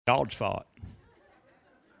God's fault.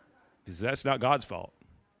 Because that's not God's fault.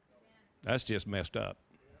 That's just messed up.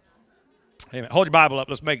 Amen. Hold your Bible up.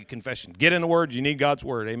 Let's make a confession. Get in the Word. You need God's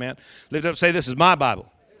Word. Amen. Lift it up. Say, this is my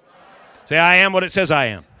Bible. Say, I am what it says I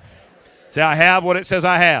am. Say, I have what it says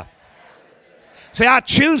I have. Say, I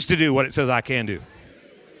choose to do what it says I can do.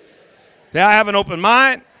 Say, I have an open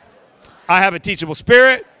mind. I have a teachable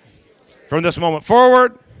spirit. From this moment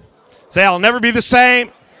forward, say, I'll never be the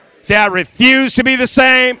same. Say, I refuse to be the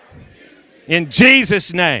same. In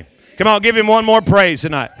Jesus' name. Come on, give him one more praise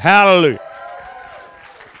tonight. Hallelujah.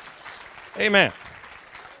 Amen.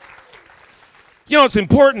 You know, it's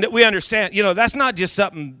important that we understand, you know, that's not just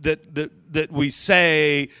something that we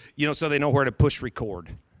say, you know, so they know where to push record.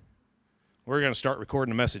 We're going to start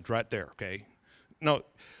recording the message right there, okay? No,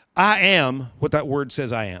 I am what that word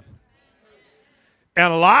says I am.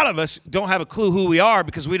 And a lot of us don't have a clue who we are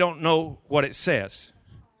because we don't know what it says,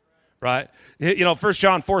 right? You know, 1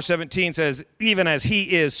 John 4:17 says, even as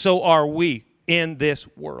he is, so are we in this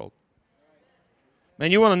world. Man,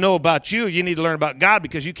 you want to know about you, you need to learn about God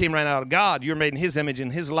because you came right out of God. You're made in his image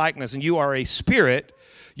and his likeness, and you are a spirit.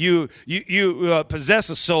 You possess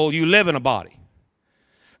a soul. You live in a body.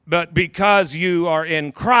 But because you are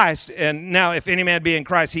in Christ, and now if any man be in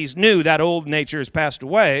Christ, he's new. That old nature has passed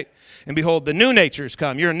away. And behold, the new nature has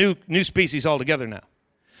come. You're a new species altogether now.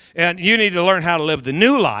 And you need to learn how to live the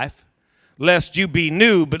new life, lest you be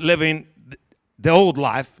new, but living the old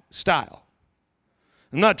life style.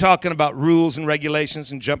 I'm not talking about rules and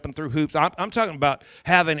regulations and jumping through hoops. I'm talking about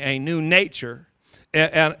having a new nature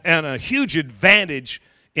and a huge advantage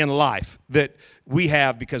in life that we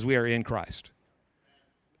have because we are in Christ.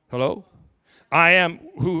 Hello? I am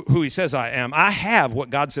who he says I am. I have what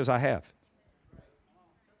God says I have.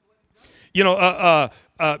 You know,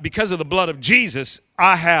 because of the blood of Jesus,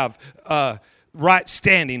 I have right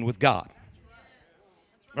standing with God.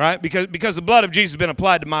 Right? Because the blood of Jesus has been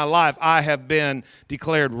applied to my life, I have been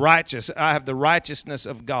declared righteous. I have the righteousness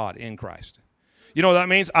of God in Christ. You know what that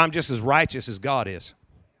means? I'm just as righteous as God is.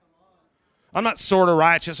 I'm not sort of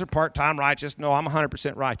righteous or part-time righteous. No, I'm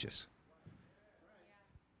 100% righteous.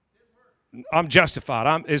 I'm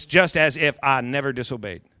justified. It's just as if I never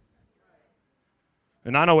disobeyed.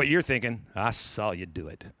 And I know what you're thinking. I saw you do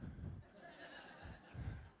it.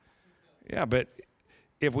 Yeah, but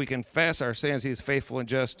if we confess our sins, he is faithful and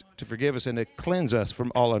just to forgive us and to cleanse us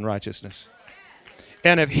from all unrighteousness.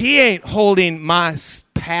 And if he ain't holding my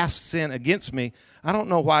past sin against me, I don't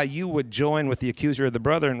know why you would join with the accuser of the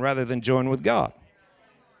brethren rather than join with God.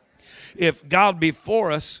 If God be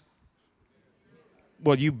for us,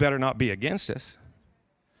 well, you better not be against us.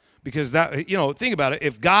 Because that, you know, think about it.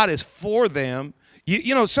 If God is for them,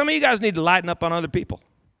 you know, some of you guys need to lighten up on other people.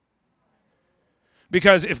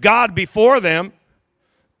 Because if God be for them,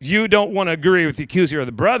 you don't want to agree with the accuser of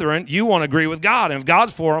the brethren. You want to agree with God. And if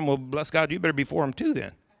God's for them, well, bless God, you better be for them too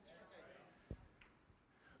then.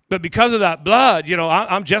 But because of that blood, you know,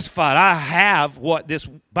 I'm justified. I have what this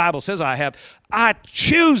Bible says I have. I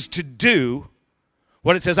choose to do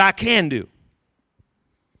what it says I can do.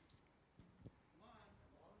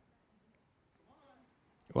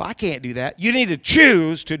 Well, I can't do that. You need to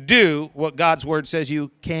choose to do what God's word says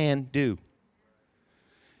you can do.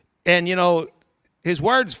 And, you know, his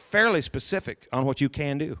word's fairly specific on what you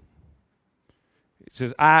can do. It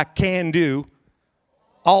says, I can do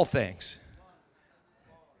all things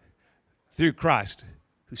through Christ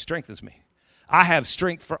who strengthens me. I have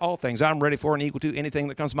strength for all things. I'm ready for and equal to anything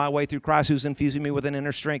that comes my way through Christ who's infusing me with an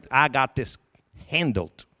inner strength. I got this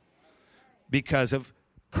handled because of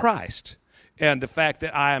Christ. And the fact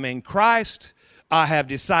that I am in Christ, I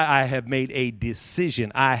have made a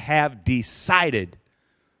decision. I have decided.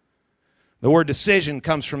 The word decision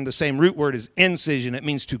comes from the same root word as incision. It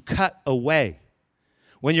means to cut away.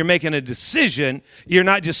 When you're making a decision, you're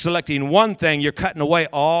not just selecting one thing, you're cutting away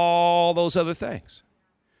all those other things.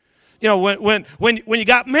 You know, when you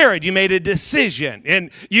got married, you made a decision.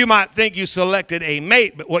 And you might think you selected a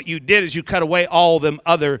mate, but what you did is you cut away all them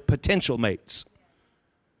other potential mates.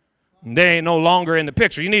 They ain't no longer in the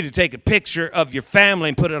picture. You need to take a picture of your family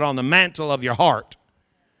and put it on the mantle of your heart.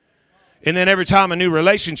 And then every time a new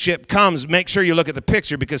relationship comes, make sure you look at the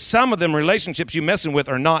picture because some of them relationships you're messing with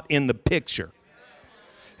are not in the picture.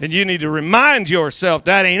 And you need to remind yourself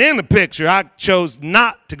that ain't in the picture. I chose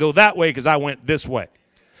not to go that way because I went this way.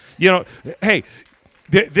 You know, hey,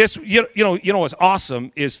 this you know what's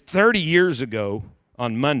awesome is 30 years ago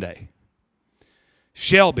on Monday,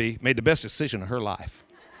 Shelby made the best decision of her life.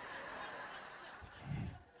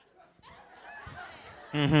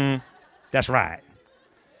 Mm-hmm. That's right.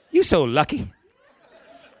 You so lucky.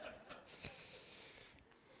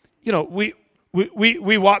 You know,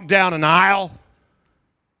 We walked down an aisle.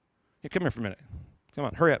 Hey, come here for a minute. Come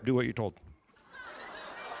on, hurry up, do what you're told.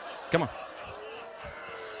 Come on.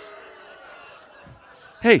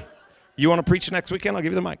 Hey, you want to preach next weekend? I'll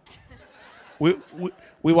give you the mic.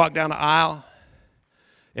 We walked down the aisle,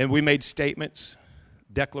 and we made statements,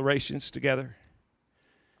 declarations together.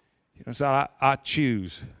 So I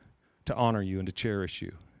choose to honor you and to cherish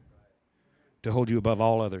you, to hold you above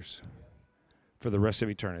all others for the rest of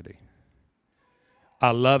eternity.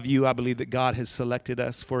 I love you. I believe that God has selected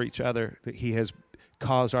us for each other, that he has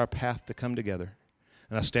caused our path to come together.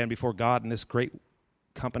 And I stand before God in this great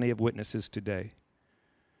company of witnesses today,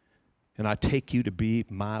 and I take you to be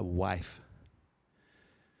my wife.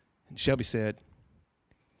 And Shelby said,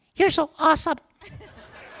 "You're so awesome.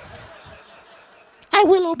 I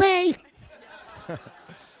will obey."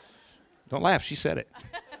 Don't laugh. She said it.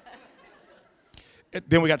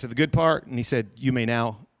 Then we got to the good part, and he said, "You may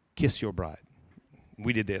now kiss your bride."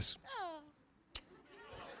 We did this.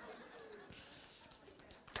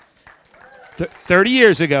 30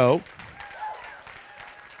 years ago,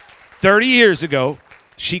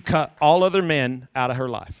 she cut all other men out of her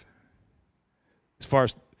life. As far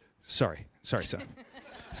as, sorry, son.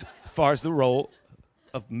 As far as the role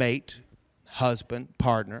of mate, husband,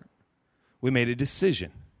 partner, we made a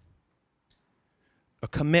decision, a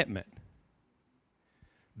commitment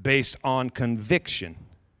based on conviction,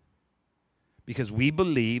 because we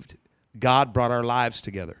believed God brought our lives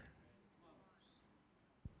together.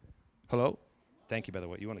 Hello? Thank you, by the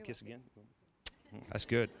way. You want to kiss again? That's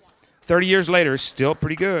good. 30 years later, still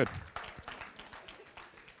pretty good.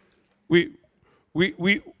 We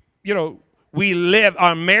live,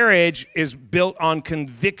 our marriage is built on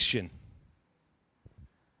conviction,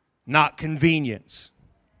 not convenience.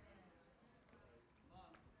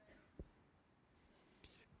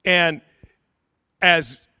 And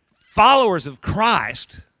as followers of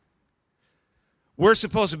Christ, we're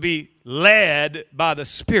supposed to be led by the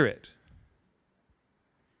Spirit.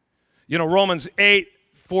 Romans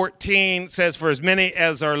 8:14 says, "For as many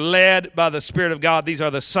as are led by the Spirit of God, these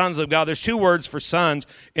are the sons of God." There's two words for sons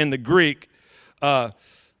in the Greek,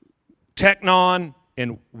 teknon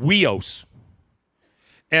and huios.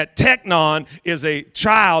 And teknon is a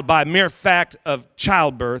child by mere fact of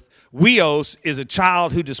childbirth. Huios is a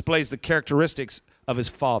child who displays the characteristics of his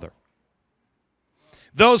father.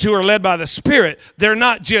 Those who are led by the Spirit, they're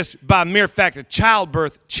not just by mere fact of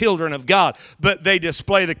childbirth children of God, but they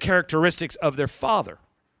display the characteristics of their Father.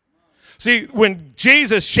 See, when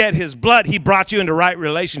Jesus shed his blood, he brought you into right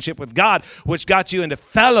relationship with God, which got you into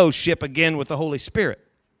fellowship again with the Holy Spirit.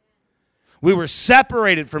 We were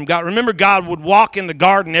separated from God. Remember, God would walk in the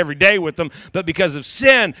garden every day with them, but because of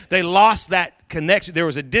sin, they lost that connection. There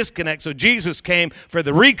was a disconnect, so Jesus came for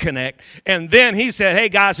the reconnect, and then he said, "Hey,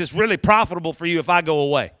 guys, it's really profitable for you if I go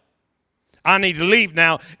away. I need to leave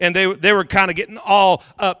now." And they were kind of getting all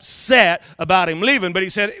upset about him leaving, but he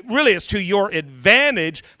said, "Really, it's to your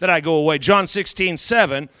advantage that I go away." John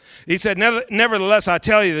 16:7. He said, "Nevertheless, I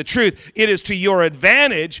tell you the truth, it is to your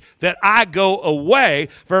advantage that I go away.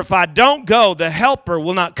 For if I don't go, the helper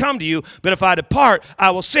will not come to you. But if I depart,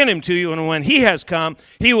 I will send him to you. And when he has come,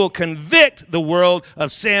 he will convict the world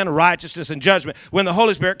of sin, righteousness, and judgment." When the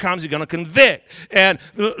Holy Spirit comes, he's going to convict. And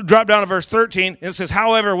drop down to verse 13. It says,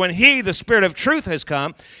 "However, when he, the Spirit of truth, has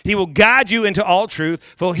come, he will guide you into all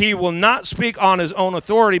truth. For he will not speak on his own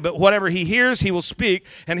authority, but whatever he hears, he will speak.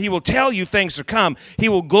 And he will tell you things to come. He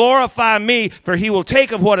will glorify me, for he will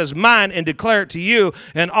take of what is mine and declare it to you.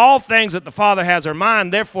 And all things that the Father has are mine.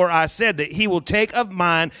 Therefore I said that he will take of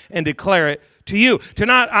mine and declare it to you."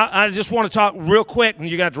 Tonight, I just want to talk real quick, and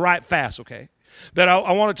you're going to have to write fast, okay? But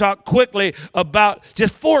I want to talk quickly about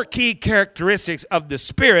just 4 key characteristics of the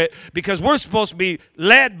Spirit, because we're supposed to be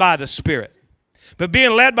led by the Spirit. But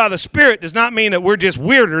being led by the Spirit does not mean that we're just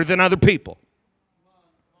weirder than other people.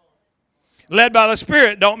 Led by the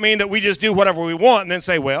Spirit don't mean that we just do whatever we want and then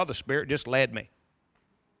say, "Well, the Spirit just led me."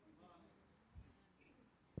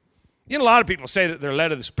 A lot of people say that they're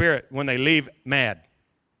led of the Spirit when they leave mad.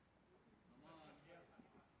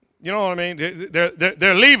 You know what I mean?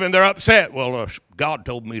 They're leaving, they're upset. "Well, God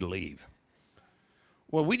told me to leave."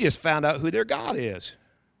 Well, we just found out who their God is.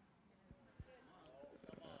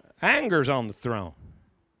 Anger's on the throne.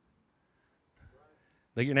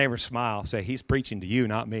 Let your neighbor smile. Say, "He's preaching to you,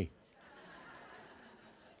 not me."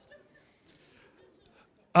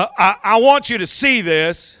 I want you to see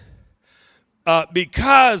this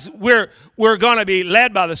because we're going to be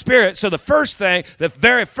led by the Spirit. So the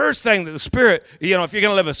very first thing that the Spirit, if you're going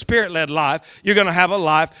to live a Spirit-led life, you're going to have a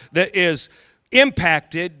life that is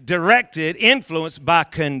impacted, directed, influenced by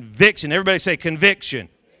conviction. Everybody say conviction.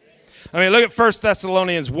 I mean, look at 1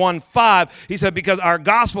 Thessalonians 1:5. He said, because our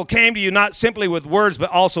gospel came to you not simply with words, but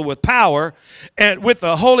also with power, and with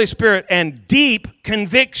the Holy Spirit and deep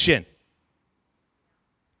conviction.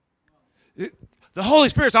 The Holy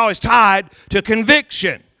Spirit's always tied to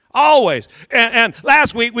conviction. Always. And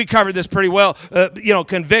last week we covered this pretty well.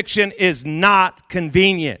 Conviction is not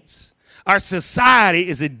convenience. Our society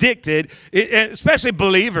is addicted, especially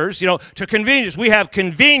believers, to convenience. We have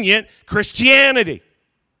convenient Christianity.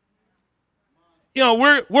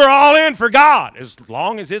 We're all in for God as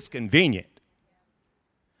long as it's convenient.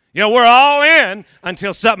 We're all in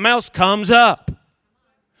until something else comes up.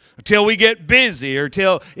 Until we get busy, or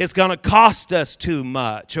till it's going to cost us too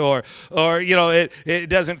much, or it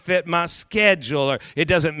doesn't fit my schedule, or it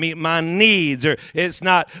doesn't meet my needs, or it's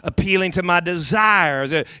not appealing to my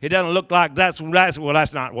desires. It doesn't look like that's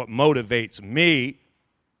not what motivates me.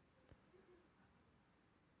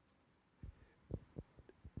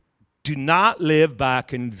 Do not live by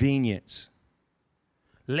convenience.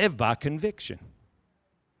 Live by conviction.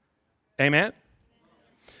 Amen?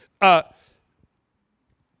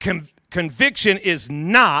 Conviction is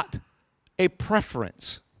not a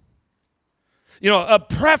preference. A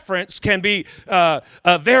preference can be a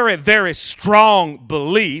very, very strong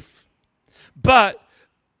belief, but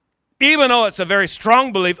even though it's a very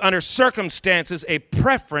strong belief, under circumstances, a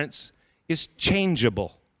preference is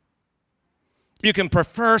changeable. You can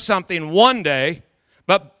prefer something one day,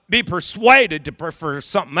 but be persuaded to prefer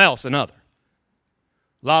something else another.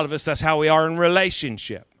 A lot of us, that's how we are in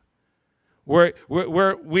relationship.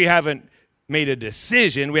 We haven't made a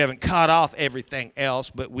decision. We haven't cut off everything else,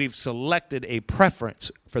 but we've selected a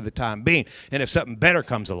preference for the time being. And if something better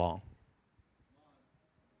comes along,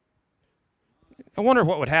 I wonder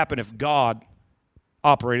what would happen if God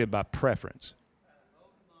operated by preference.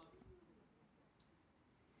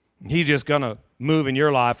 He's just going to move in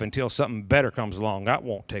your life until something better comes along. That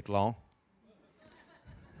won't take long.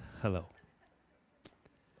 Hello.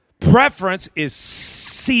 Preference is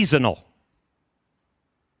seasonal.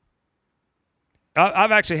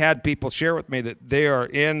 I've actually had people share with me that they are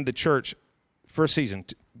in the church for a season.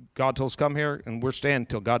 God told us to come here, and we're staying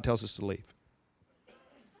until God tells us to leave.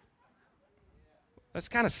 That's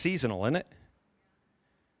kind of seasonal, isn't it?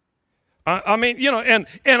 I mean, and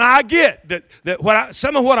I get that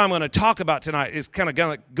some of what I'm going to talk about tonight is kind of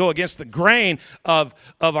going to go against the grain of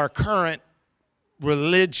our current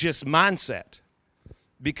religious mindset.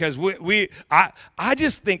 Because I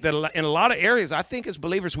just think that in a lot of areas, I think as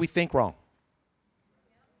believers, we think wrong.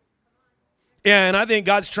 And I think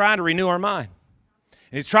God's trying to renew our mind.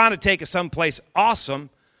 And He's trying to take us someplace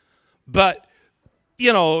awesome. But,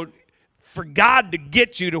 for God to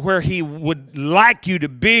get you to where He would like you to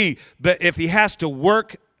be, but if He has to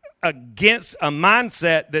work against a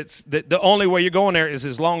mindset that the only way you're going there is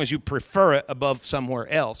as long as you prefer it above somewhere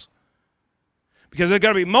else. Because there are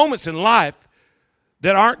going to be moments in life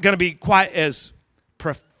that aren't going to be quite as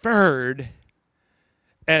preferred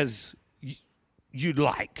as you'd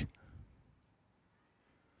like.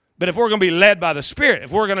 But if we're going to be led by the Spirit,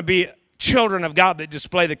 if we're going to be children of God that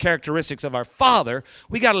display the characteristics of our Father,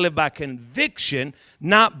 we got to live by conviction,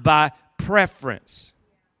 not by preference.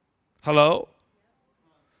 Hello?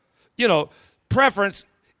 Preference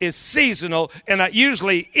is seasonal, and that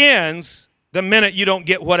usually ends the minute you don't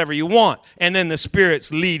get whatever you want. And then the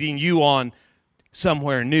Spirit's leading you on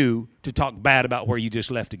somewhere new to talk bad about where you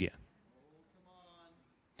just left again.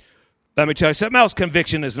 Let me tell you something else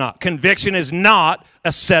conviction is not. Conviction is not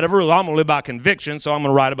a set of rules. I'm going to live by conviction, so I'm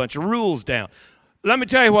going to write a bunch of rules down. Let me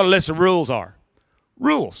tell you what a list of rules are.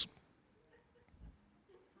 Rules.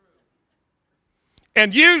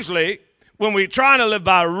 And usually, when we're trying to live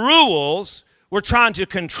by rules, we're trying to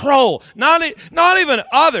control, not even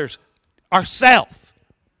others, ourselves.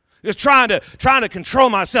 Just trying to control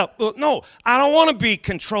myself. Well, no, I don't want to be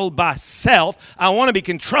controlled by self. I want to be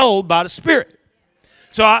controlled by the Spirit.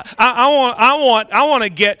 So I want to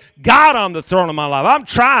get God on the throne of my life. I'm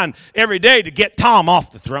trying every day to get Thom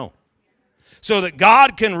off the throne so that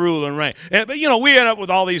God can rule and reign. But, we end up with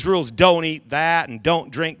all these rules. Don't eat that, and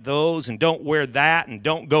don't drink those, and don't wear that, and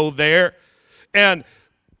don't go there. And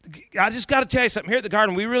I just got to tell you something. Here at the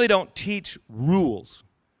Garden, we really don't teach rules.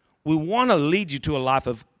 We want to lead you to a life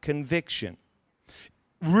of conviction.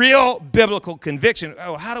 Real biblical conviction.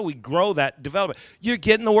 Oh, how do we grow that, develop it? You're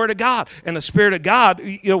getting the Word of God. And the Spirit of God,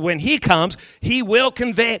 when He comes, He will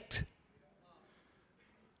convict.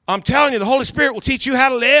 I'm telling you, the Holy Spirit will teach you how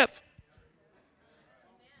to live.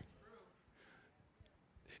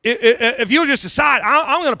 If you just decide,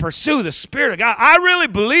 I'm going to pursue the Spirit of God, I really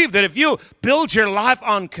believe that if you build your life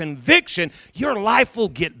on conviction, your life will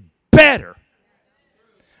get better.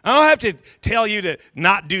 I don't have to tell you to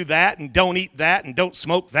not do that and don't eat that and don't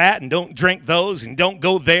smoke that and don't drink those and don't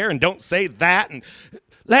go there and don't say that. And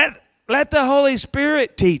let the Holy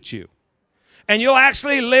Spirit teach you. And you'll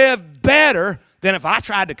actually live better than if I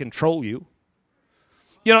tried to control you.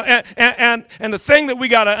 You know, and the thing that we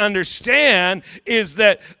got to understand is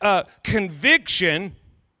that conviction,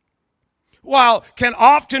 while can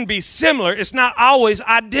often be similar, it's not always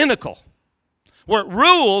identical. Where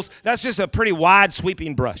rules, that's just a pretty wide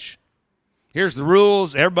sweeping brush. Here's the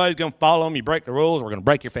rules. Everybody's going to follow them. You break the rules, we're going to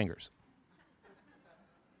break your fingers.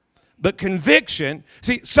 But conviction,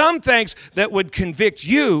 see, some things that would convict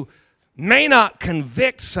you may not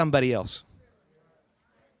convict somebody else.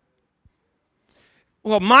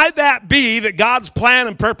 Well, might that be that God's plan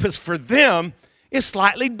and purpose for them is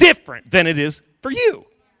slightly different than it is for you?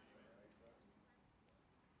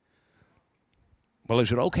 Well,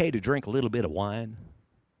 is it okay to drink a little bit of wine?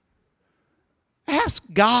 Ask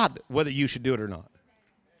God whether you should do it or not.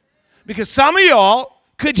 Because some of y'all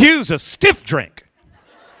could use a stiff drink.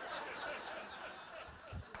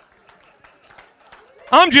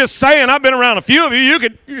 I'm just saying, I've been around a few of you,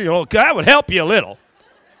 that would help you a little.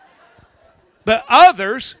 But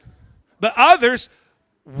others,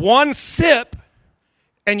 one sip,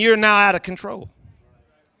 and you're now out of control.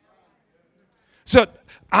 So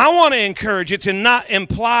I want to encourage you to not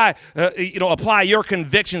apply your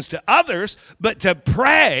convictions to others, but to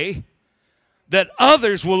pray that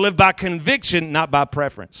others will live by conviction, not by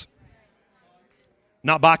preference,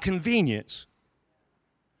 not by convenience.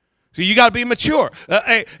 So you got to be mature.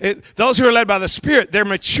 Those who are led by the Spirit, they're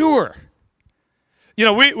mature. You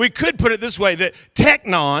know, we could put it this way, that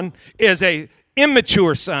teknon is a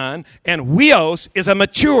immature son and huios is a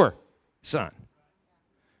mature son.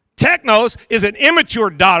 Teknos is an immature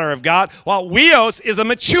daughter of God, while huios is a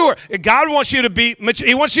mature. God wants you to be mature.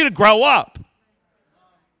 He wants you to grow up.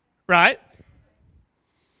 Right?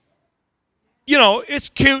 You know, it's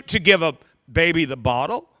cute to give a baby the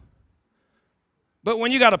bottle. But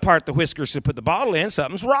when you got to part the whiskers to put the bottle in,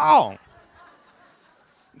 something's wrong.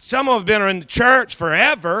 Some of them have been in the church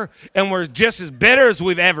forever, and we're just as bitter as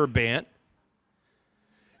we've ever been.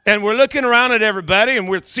 And we're looking around at everybody, and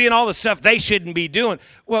we're seeing all the stuff they shouldn't be doing.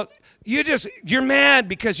 Well, you're mad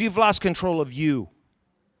because you've lost control of you.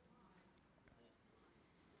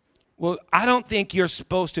 Well, I don't think you're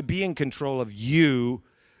supposed to be in control of you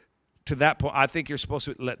to that point. I think you're supposed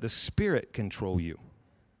to let the Spirit control you.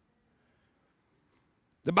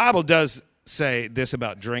 The Bible does say this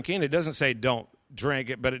about drinking. It doesn't say don't drink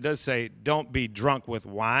it, but it does say don't be drunk with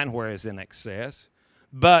wine, whereas in excess,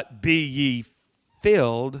 but be ye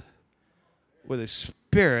filled with the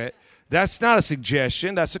Spirit. That's not a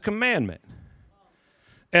suggestion, that's a commandment.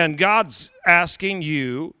 And God's asking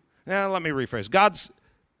you, now let me rephrase, God's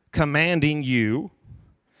commanding you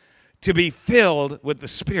to be filled with the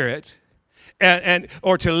Spirit and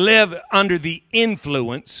or to live under the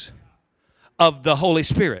influence of the Holy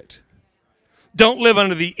Spirit. Don't live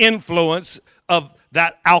under the influence of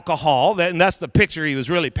that alcohol, and that's the picture he was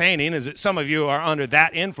really painting, is that some of you are under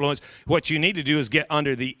that influence. What you need to do is get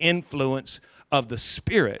under the influence of the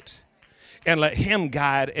Spirit and let him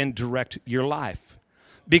guide and direct your life.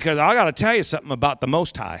 Because I got to tell you something about the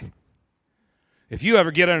Most High. If you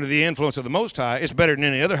ever get under the influence of the Most High, it's better than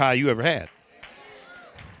any other high you ever had.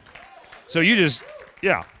 So you just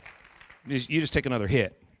take another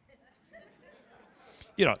hit.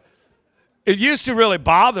 You know, it used to really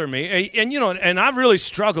bother me, and I've really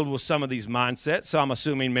struggled with some of these mindsets, so I'm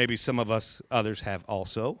assuming maybe some of us others have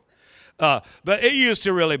also. But it used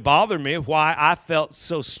to really bother me why I felt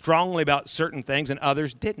so strongly about certain things and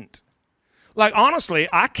others didn't. Like, honestly,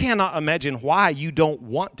 I cannot imagine why you don't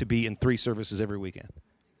want to be in 3 services every weekend.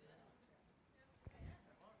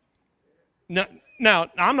 Now,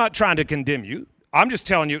 I'm not trying to condemn you. I'm just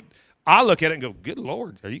telling you, I look at it and go, good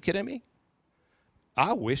Lord, are you kidding me?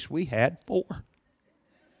 I wish we had 4.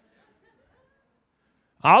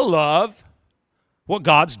 I love what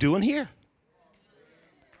God's doing here.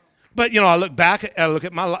 But, I look back, I look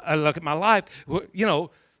at my life,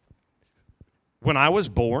 when I was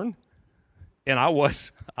born, and I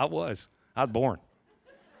was born.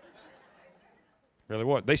 Really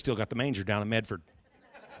was. They still got the manger down in Medford.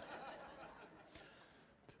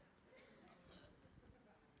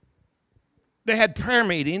 They had prayer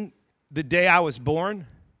meeting the day I was born,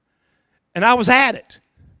 and I was at it.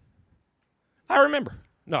 I remember.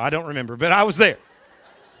 No, I don't remember, but I was there.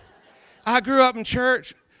 I grew up in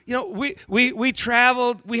church. We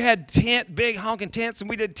traveled. We had big honking tents, and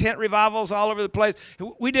we did tent revivals all over the place.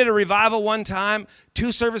 We did a revival one time,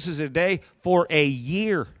 2 services a day for a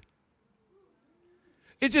year.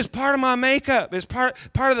 It's just part of my makeup. It's part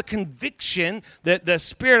of the conviction that the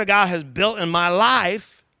Spirit of God has built in my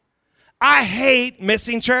life. I hate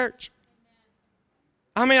missing church.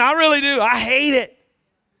 I mean, I really do. I hate it.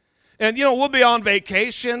 And, we'll be on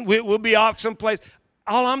vacation. We'll be off someplace.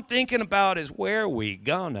 All I'm thinking about is where we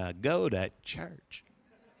gonna go to church.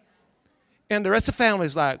 And the rest of the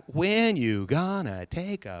family's like, when you gonna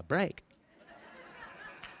take a break?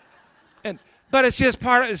 But it's just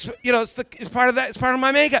part of it's part of that. It's part of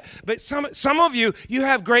my makeup. But some of you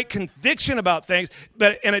have great conviction about things,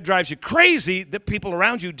 and it drives you crazy that people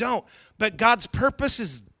around you don't. But God's purpose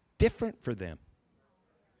is different for them.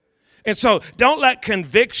 And so don't let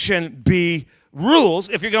conviction be rules.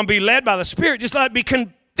 If you're going to be led by the Spirit, just let it be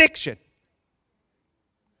conviction.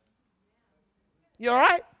 You all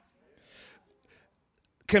right?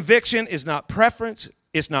 Conviction is not preference.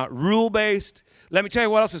 It's not rule-based. Let me tell you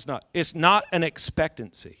what else it's not. It's not an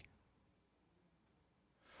expectancy.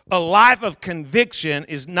 A life of conviction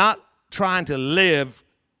is not trying to live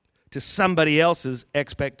to somebody else's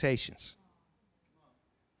expectations.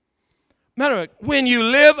 Matter of fact, when you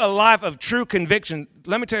live a life of true conviction,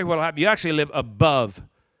 let me tell you what will happen. You actually live above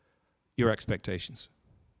your expectations.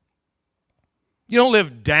 You don't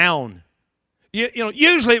live down.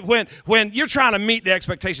 Usually when you're trying to meet the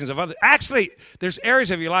expectations of others, actually, there's areas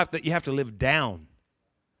of your life that you have to live down.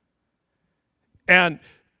 And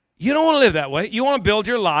you don't want to live that way. You want to build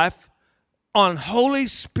your life on Holy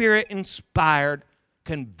Spirit-inspired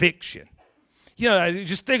conviction.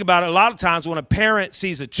 Just think about it. A lot of times when a parent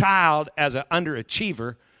sees a child as an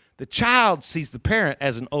underachiever, the child sees the parent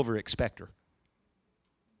as an overexpecter.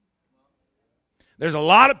 There's a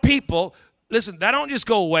lot of people, listen, that don't just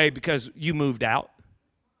go away because you moved out.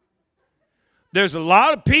 There's a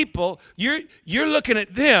lot of people, you're looking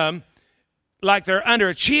at them like they're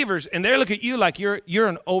underachievers, and they look at you like you're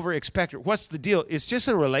an overexpecter. What's the deal? It's just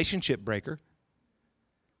a relationship breaker.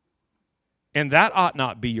 And that ought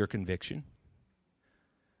not be your conviction.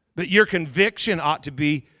 But your conviction ought to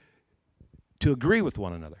be to agree with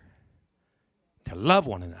one another, to love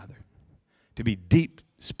one another, to be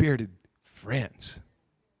deep-spirited friends.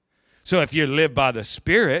 So if you live by the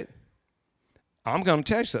Spirit, I'm going to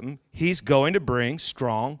tell you something. He's going to bring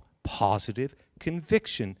strong, positive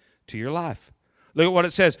conviction to your life. Look at what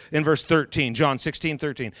it says in verse 13, John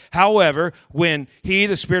 16:13. However, when He,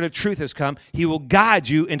 the Spirit of truth, has come, He will guide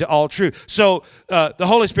you into all truth. So the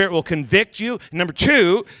Holy Spirit will convict you. Number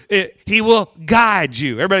two, He will guide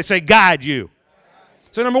you. Everybody say, guide you.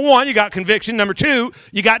 So number one, you got conviction. Number two,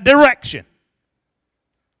 you got direction.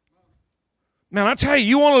 Man, I tell you,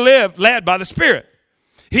 you want to live led by the Spirit.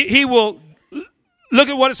 He will. Look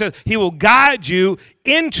at what it says. He will guide you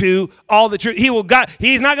into all the truth.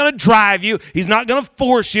 He's not going to drive you. He's not going to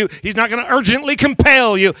force you. He's not going to urgently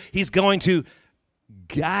compel you. He's going to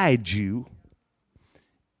guide you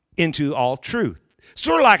into all truth.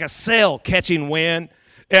 Sort of like a sail catching wind.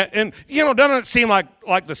 And doesn't it seem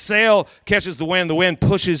like the sail catches the wind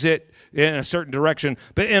pushes it in a certain direction.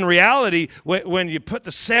 But in reality, when you put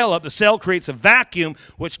the sail up, the sail creates a vacuum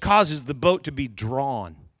which causes the boat to be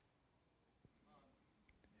drawn.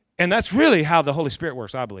 And that's really how the Holy Spirit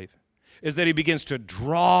works, I believe, is that He begins to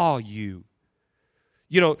draw you.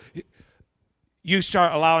 You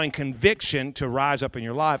start allowing conviction to rise up in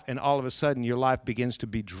your life, and all of a sudden your life begins to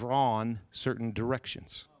be drawn certain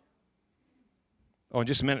directions. Oh, in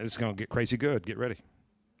just a minute, it's going to get crazy good. Get ready.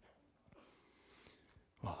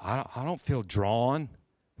 Well, I don't feel drawn.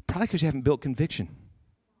 Probably because you haven't built conviction.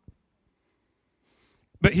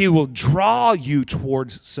 But He will draw you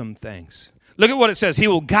towards some things. Look at what it says. He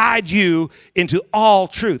will guide you into all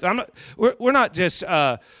truth. We're not just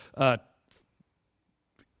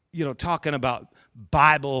talking about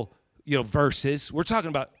Bible verses. We're talking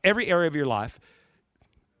about every area of your life,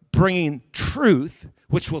 bringing truth,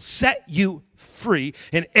 which will set you free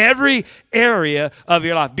in every area of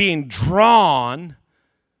your life, being drawn.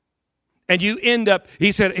 And you end up,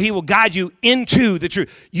 He said, He will guide you into the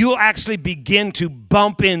truth. You'll actually begin to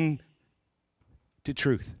bump into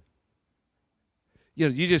truth. You're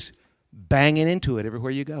just banging into it everywhere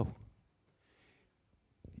you go.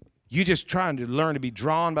 You're just trying to learn to be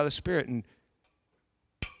drawn by the Spirit, and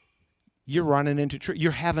you're running into truth.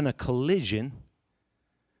 You're having a collision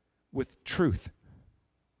with truth.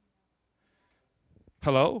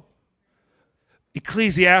 Hello?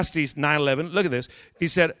 Ecclesiastes 9:11. Look at this. He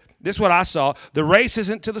said, this is what I saw. The race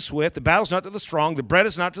isn't to the swift. The battle's not to the strong. The bread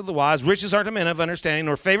is not to the wise. Riches aren't to men of understanding,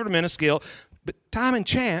 nor favor to men of skill. But time and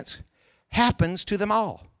chance happens to them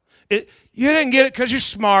all. You didn't get it because you're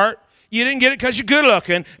smart. You didn't get it because you're good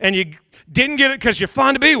looking. And you didn't get it because you're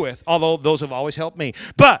fun to be with. Although those have always helped me.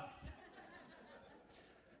 But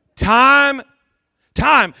Time.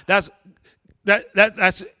 That's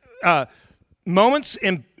moments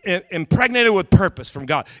impregnated with purpose from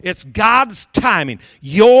God. It's God's timing.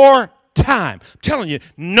 Your time. I'm telling you,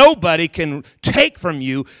 nobody can take from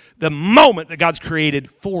you the moment that God's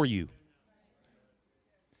created for you.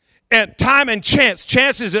 And time and chance.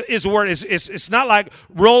 Chance is a word. It's not like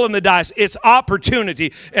rolling the dice. It's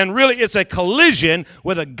opportunity. And really, it's a collision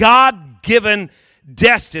with a God-given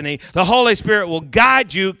destiny. The Holy Spirit will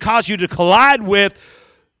guide you, cause you to collide with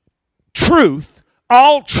truth,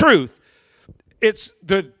 all truth. It's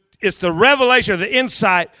the revelation, the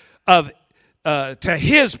insight of to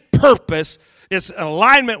His purpose. It's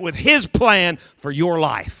alignment with His plan for your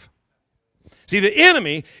life. See, the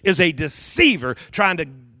enemy is a deceiver trying to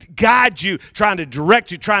guide you, trying to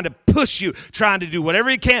direct you, trying to push you, trying to do whatever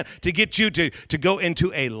he can to get you to go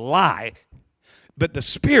into a lie. But the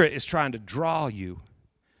Spirit is trying to draw you.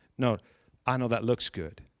 No, I know that looks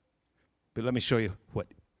good, but let me show you what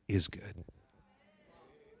is good.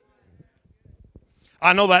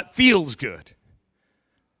 I know that feels good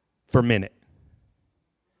for a minute.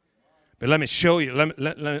 But let me show you,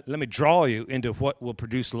 let me draw you into what will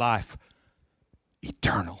produce life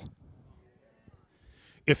eternal.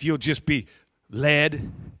 If you'll just be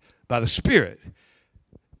led by the Spirit,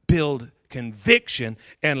 build conviction,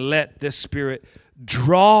 and let the Spirit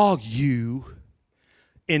draw you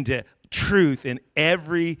into truth in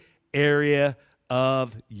every area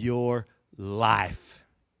of your life.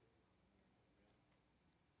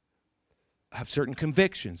 I have certain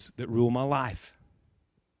convictions that rule my life.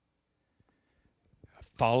 I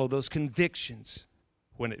follow those convictions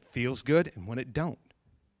when it feels good and when it don't.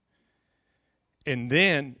 And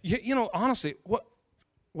then, honestly,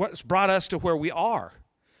 what's brought us to where we are,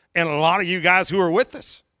 and a lot of you guys who are with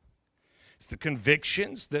us, it's the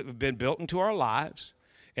convictions that have been built into our lives.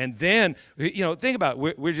 And then, think about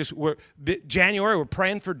it. We're January, we're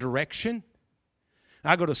praying for direction.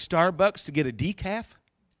 I go to Starbucks to get a decaf.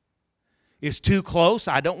 It's too close.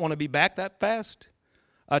 I don't want to be back that fast.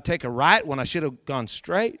 I take a right when I should have gone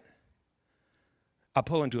straight. I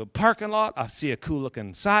pull into a parking lot. I see a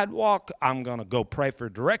cool-looking sidewalk. I'm going to go pray for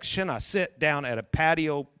direction. I sit down at a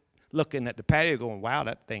patio, looking at the patio, going, wow,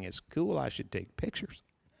 that thing is cool. I should take pictures.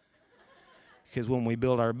 Because when we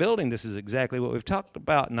build our building, this is exactly what we've talked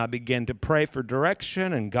about. And I begin to pray for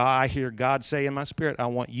direction. And I hear God say in my spirit, I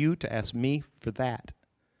want you to ask me for that.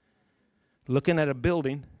 Looking at a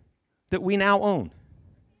building that we now own.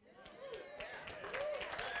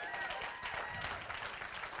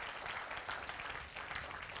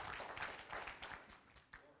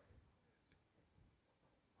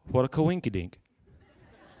 What a coinkydink.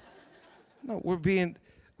 No, we're being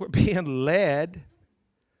led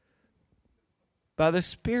by the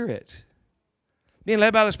Spirit. Being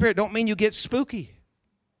led by the Spirit don't mean you get spooky.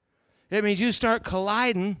 It means you start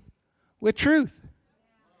colliding with truth.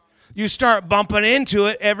 You start bumping into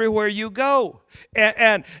it everywhere you go.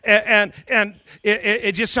 And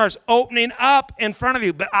it just starts opening up in front of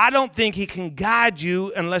you. But I don't think He can guide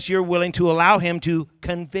you unless you're willing to allow Him to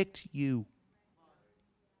convict you.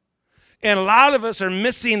 And a lot of us are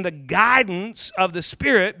missing the guidance of the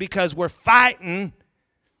Spirit because we're fighting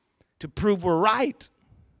to prove we're right.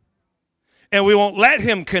 And we won't let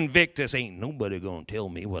Him convict us. Ain't nobody going to tell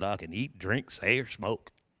me what I can eat, drink, say, or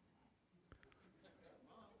smoke.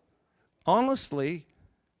 Honestly,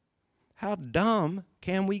 how dumb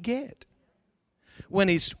can we get? When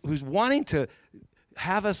He's wanting to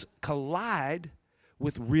have us collide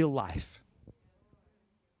with real life,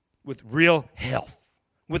 with real health,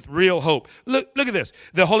 with real hope. Look at this.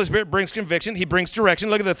 The Holy Spirit brings conviction. He brings direction.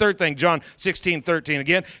 Look at the third thing, John 16:13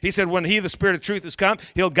 again. He said, when He, the Spirit of truth, has come,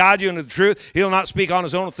 He'll guide you into the truth. He'll not speak on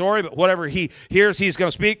His own authority, but whatever He hears, He's going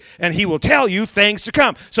to speak, and He will tell you things to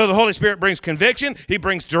come. So the Holy Spirit brings conviction, He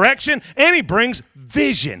brings direction, and He brings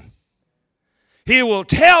vision. He will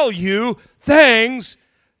tell you things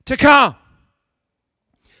to come.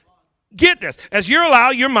 Get this. As you allow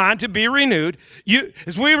your mind to be renewed,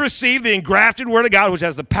 as we receive the engrafted Word of God, which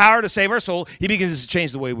has the power to save our soul, He begins to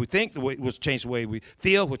change the way we think, which will change the way we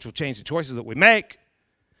feel, which will change the choices that we make.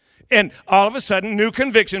 And all of a sudden, new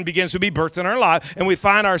conviction begins to be birthed in our life, and we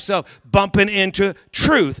find ourselves bumping into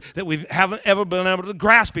truth that we haven't ever been able to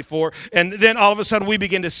grasp before. And then all of a sudden, we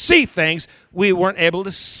begin to see things we weren't able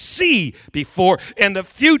to see before, and the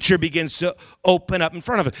future begins to open up in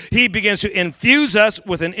front of us. He begins to infuse us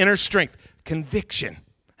with an inner strength, conviction,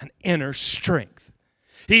 an inner strength.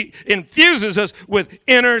 He infuses us with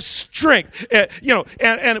inner strength,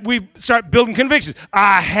 and we start building convictions.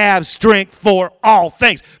 I have strength for all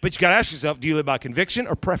things. But you got to ask yourself, do you live by conviction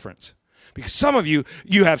or preference? Because some of you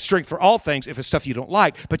have strength for all things if it's stuff you don't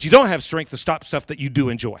like, but you don't have strength to stop stuff that you do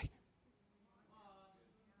enjoy.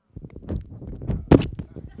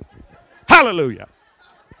 Hallelujah.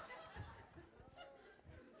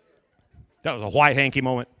 That was a white hanky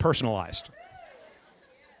moment, personalized.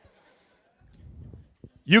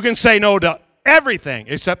 You can say no to everything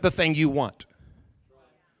except the thing you want.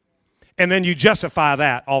 And then you justify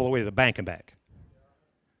that all the way to the bank and back.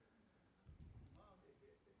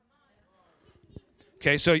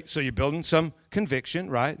 Okay, so you're building some conviction,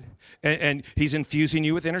 right? And he's infusing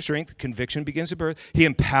you with inner strength. Conviction begins to birth. He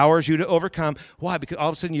empowers you to overcome. Why? Because all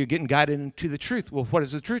of a sudden you're getting guided into the truth. Well, what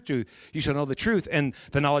does the truth do? You shall know the truth, and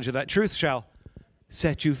the knowledge of that truth shall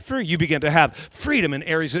set you free. You begin to have freedom in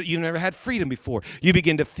areas that you've never had freedom before. You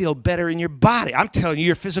begin to feel better in your body. I'm telling you,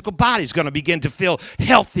 your physical body is going to begin to feel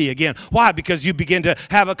healthy again. Why? Because you begin to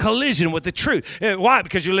have a collision with the truth. Why?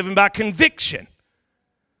 Because you're living by conviction.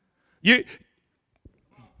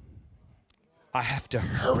 I have to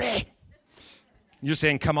hurry. You're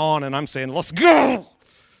saying, come on, and I'm saying, let's go.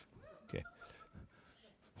 Okay.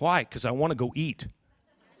 Why? Because I want to go eat.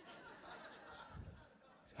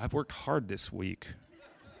 I've worked hard this week.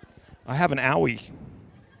 I have an owie.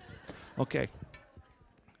 Okay.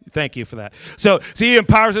 Thank you for that. So he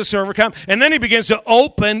empowers us to overcome, and then he begins to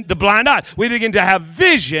open the blind eye. We begin to have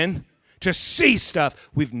vision to see stuff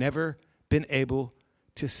we've never been able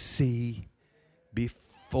to see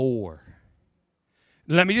before.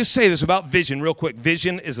 Let me just say this about vision real quick.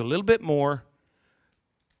 Vision is a little bit more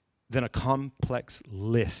than a complex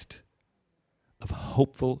list of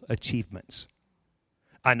hopeful achievements.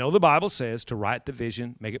 I know the Bible says to write the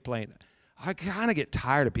vision, make it plain. I kind of get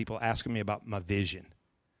tired of people asking me about my vision.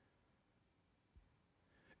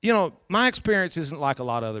 You know, my experience isn't like a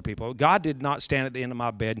lot of other people. God did not stand at the end of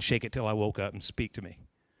my bed and shake it till I woke up and speak to me.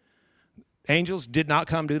 Angels did not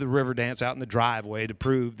come do the river dance out in the driveway to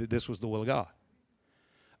prove that this was the will of God.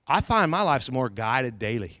 I find my life's more guided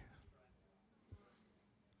daily.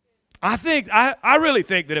 I really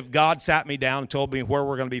think that if God sat me down and told me where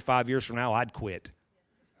we're going to be 5 years from now, I'd quit.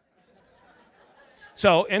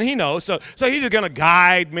 So, and he knows, so he's just going to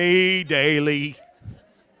guide me daily.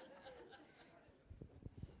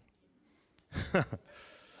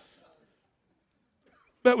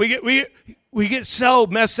 But we get so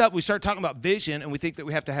messed up. We start talking about vision, and we think that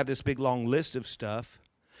we have to have this big long list of stuff.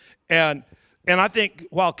 And I think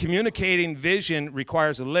while communicating vision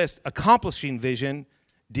requires a list, accomplishing vision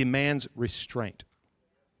demands restraint.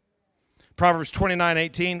 Proverbs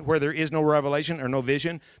 29:18, where there is no revelation or no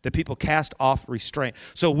vision, the people cast off restraint.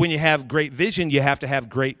 So when you have great vision, you have to have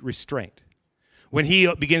great restraint. When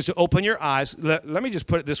he begins to open your eyes, let me just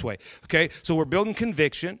put it this way, okay? So we're building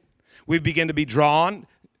conviction. We begin to be drawn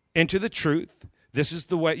into the truth. This is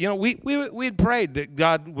the way, you know, we had prayed that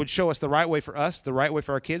God would show us the right way for us, the right way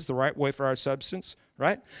for our kids, the right way for our substance,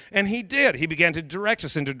 right? And he did. He began to direct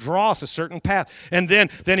us and to draw us a certain path. And then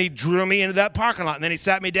he drew me into that parking lot, and then he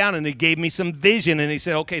sat me down and he gave me some vision, and he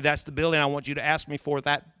said, okay, that's the building. I want you to ask me for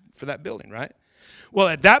that building, right? Well,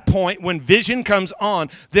 at that point, when vision comes on,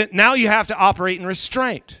 then now you have to operate in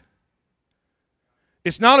restraint.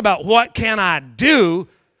 It's not about what can I do,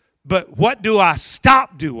 but what do I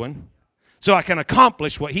stop doing so I can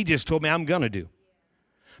accomplish what he just told me I'm going to do.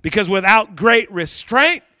 Because without great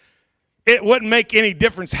restraint, it wouldn't make any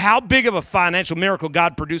difference how big of a financial miracle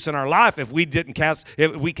God produced in our life if we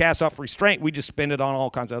cast off restraint. We just spend it on all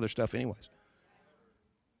kinds of other stuff anyways.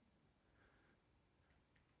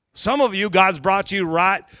 Some of you, God's brought you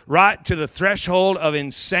right to the threshold of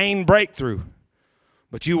insane breakthrough,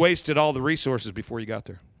 but you wasted all the resources before you got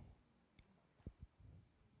there.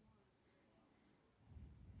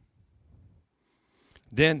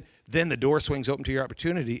 Then the door swings open to your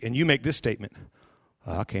opportunity, and you make this statement,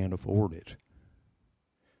 I can't afford it.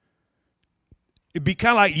 It'd be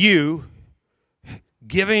kind of like you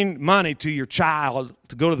giving money to your child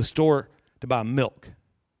to go to the store to buy milk.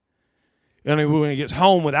 And when he gets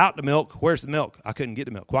home without the milk, where's the milk? I couldn't get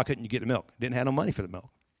the milk. Why couldn't you get the milk? Didn't have no money for the milk.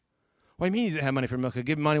 What do you mean you didn't have money for the milk? I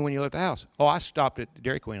give him money when you left the house. Oh, I stopped at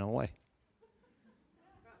Dairy Queen on the way.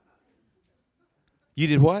 You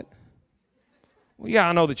did what? Well, yeah,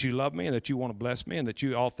 I know that you love me and that you want to bless me and that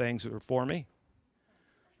all things are for me.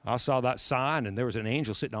 I saw that sign, and there was an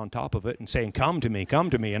angel sitting on top of it and saying, come to me, come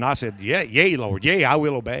to me. And I said, yeah, yea, Lord, yea, I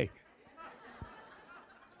will obey.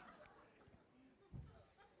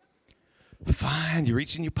 Fine, you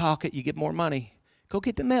reach in your pocket, you get more money. Go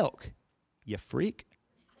get the milk, you freak.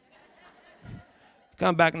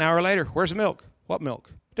 Come back an hour later, where's the milk? What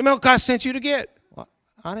milk? The milk I sent you to get. Well,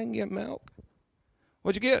 I didn't get milk.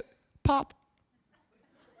 What'd you get? Pop.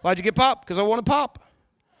 Why'd you get pop? Because I wanted pop.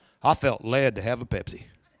 I felt led to have a Pepsi.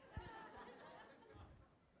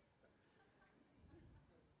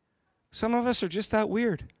 Some of us are just that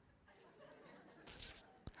weird.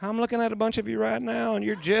 I'm looking at a bunch of you right now, and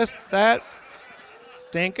you're just that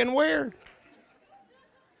stinking weird.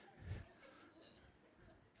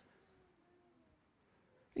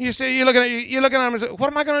 You see, you're looking at them and say, "What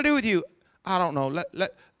am I going to do with you?" I don't know.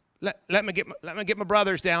 Let me get my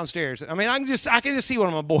brothers downstairs. I mean, I can just see one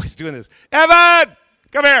of my boys doing this. Evan,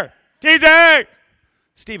 come here. TJ,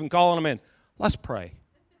 Stephen calling them in. Let's pray.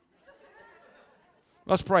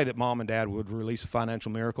 Let's pray that Mom and Dad would release a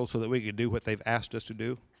financial miracle so that we could do what they've asked us to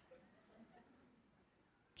do.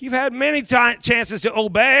 You've had many chances to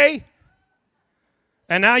obey,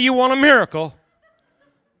 and now you want a miracle.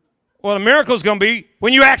 Well, the miracle's going to be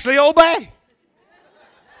when you actually obey.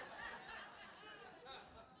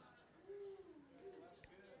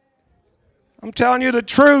 I'm telling you the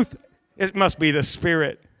truth. It must be the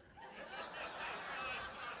Spirit.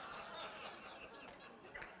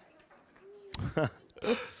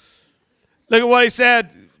 Look at what he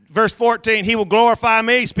said, verse 14. He will glorify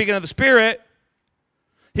me, speaking of the Spirit.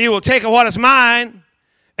 He will take what is mine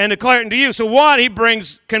and declare it unto you. So 1, he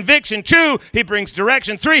brings conviction. 2, he brings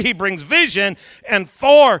direction. 3, he brings vision. And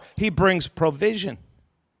 4, he brings provision.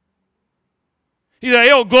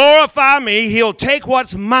 He'll glorify me. He'll take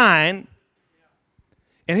what's mine,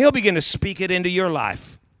 and he'll begin to speak it into your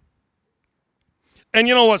life. And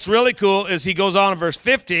you know what's really cool is he goes on in verse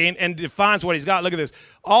 15 and defines what he's got. Look at this.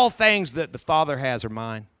 All things that the Father has are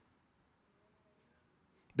mine.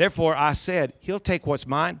 Therefore, I said, he'll take what's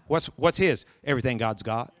mine. What's his? Everything God's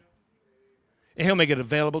got. And he'll make it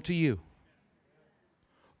available to you.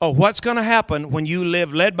 Oh, what's going to happen when you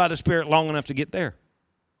live led by the Spirit long enough to get there?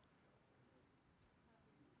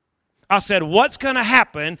 I said, what's going to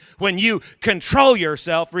happen when you control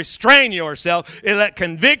yourself, restrain yourself, and let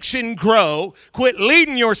conviction grow, quit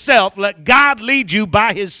leading yourself, let God lead you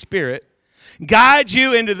by his Spirit, guide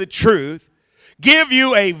you into the truth, give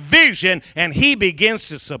you a vision, and he begins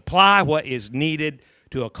to supply what is needed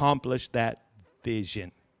to accomplish that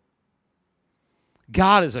vision.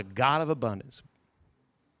 God is a God of abundance.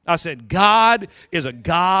 I said, God is a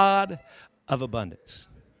God of abundance.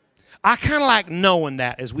 I kind of like knowing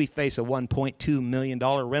that as we face a $1.2 million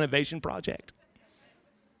renovation project.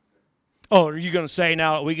 Oh, are you going to say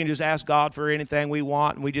now that we can just ask God for anything we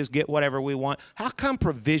want and we just get whatever we want? How come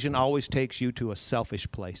provision always takes you to a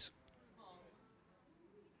selfish place?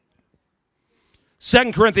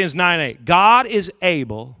 2 Corinthians 9:8. God is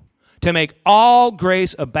able to make all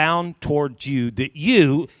grace abound toward you, that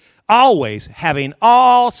you, always having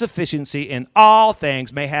all sufficiency in all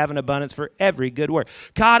things, may have an abundance for every good work.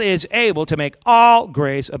 God is able to make all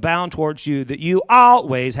grace abound towards you, that you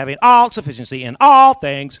always having all sufficiency in all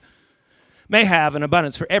things may have an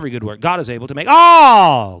abundance for every good work. God is able to make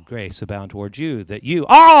all grace abound towards you, that you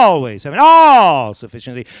always having all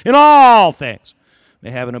sufficiency in all things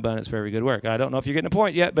may have an abundance for every good work. I don't know if you're getting the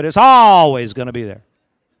point yet, but it's always going to be there.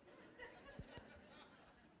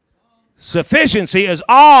 Sufficiency is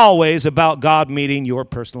always about God meeting your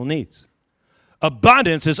personal needs.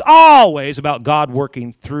 Abundance is always about God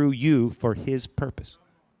working through you for his purpose.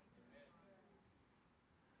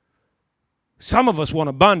 Some of us want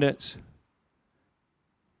abundance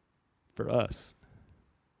for us.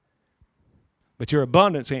 But your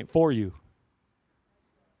abundance ain't for you.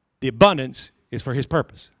 The abundance is for his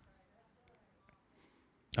purpose.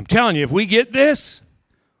 I'm telling you, if we get this,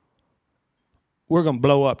 we're going to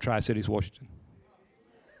blow up Tri-Cities, Washington.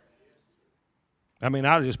 I mean,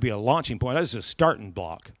 that'll just be a launching point. That's a starting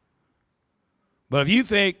block. But if you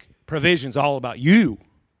think provision's all about you,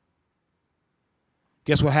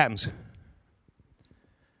 guess what happens?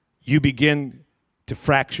 You begin to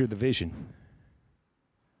fracture the vision.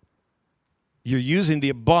 You're using the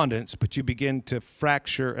abundance, but you begin to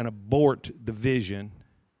fracture and abort the vision.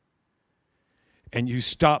 And you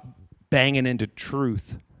stop banging into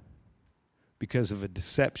truth because of a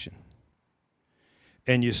deception.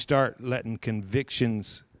 And you start letting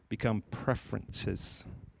convictions become preferences.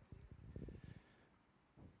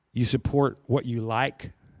 You support what you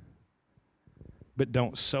like, but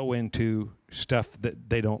don't sow into stuff that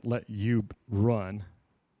they don't let you run.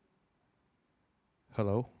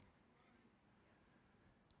 Hello?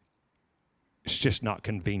 It's just not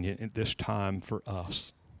convenient at this time for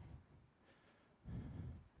us.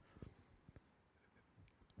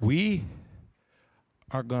 We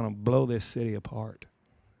are going to blow this city apart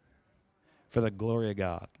for the glory of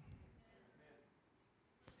God.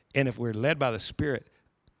 And if we're led by the Spirit,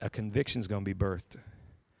 a conviction's going to be birthed.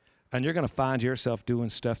 And you're going to find yourself doing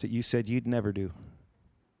stuff that you said you'd never do.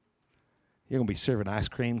 You're going to be serving ice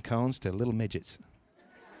cream cones to little midgets.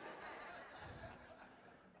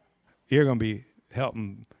 You're going to be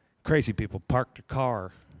helping crazy people park their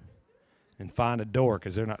car and find a door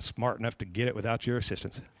because they're not smart enough to get it without your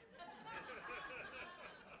assistance.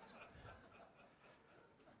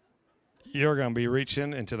 You're going to be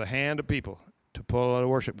reaching into the hand of people to pull a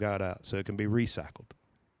worship guide out so it can be recycled.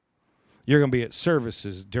 You're going to be at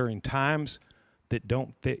services during times that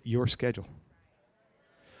don't fit your schedule.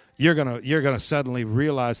 You're going to suddenly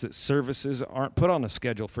realize that services aren't put on a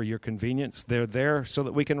schedule for your convenience. They're there so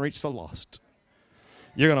that we can reach the lost.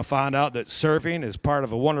 You're going to find out that serving is part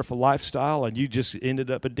of a wonderful lifestyle, and you just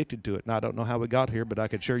ended up addicted to it. And I don't know how we got here, but I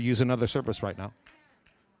could sure use another service right now.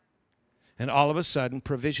 And all of a sudden,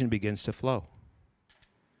 provision begins to flow.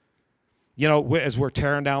 You know, as we're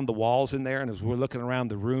tearing down the walls in there and as we're looking around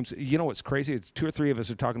the rooms, you know what's crazy? It's 2 or 3 of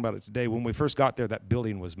us are talking about it today. When we first got there, that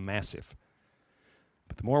building was massive.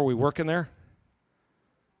 But the more we work in there,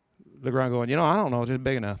 look around going, I don't know, it's just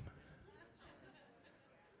big enough.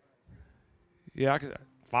 Yeah,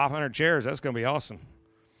 500 chairs, that's going to be awesome.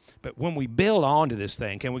 But when we build onto this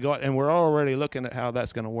thing, can we go out, and we're already looking at how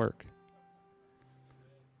that's going to work.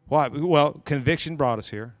 Why? Well, conviction brought us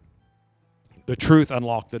here. The truth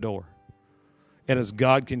unlocked the door. And as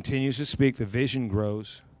God continues to speak, the vision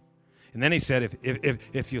grows. And then he said,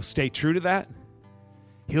 if you'll stay true to that,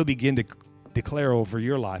 he'll begin to declare over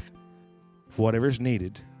your life whatever's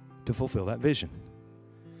needed to fulfill that vision.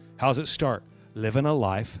 How does it start? Living a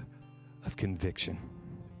life of conviction.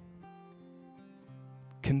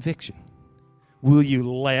 Conviction. Will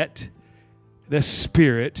you let the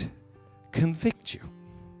Spirit convict you?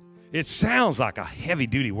 It sounds like a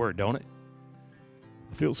heavy-duty word, don't it?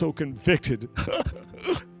 I feel so convicted.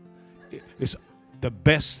 It's the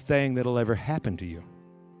best thing that'll ever happen to you.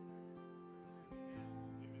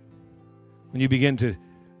 When you begin to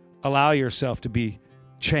allow yourself to be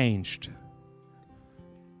changed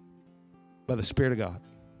by the Spirit of God,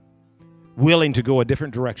 willing to go a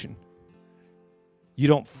different direction. You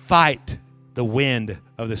don't fight the wind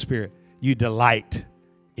of the Spirit. You delight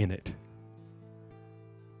in it.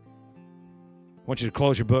 I want you to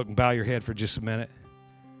close your book and bow your head for just a minute.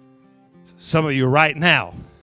 Some of you right now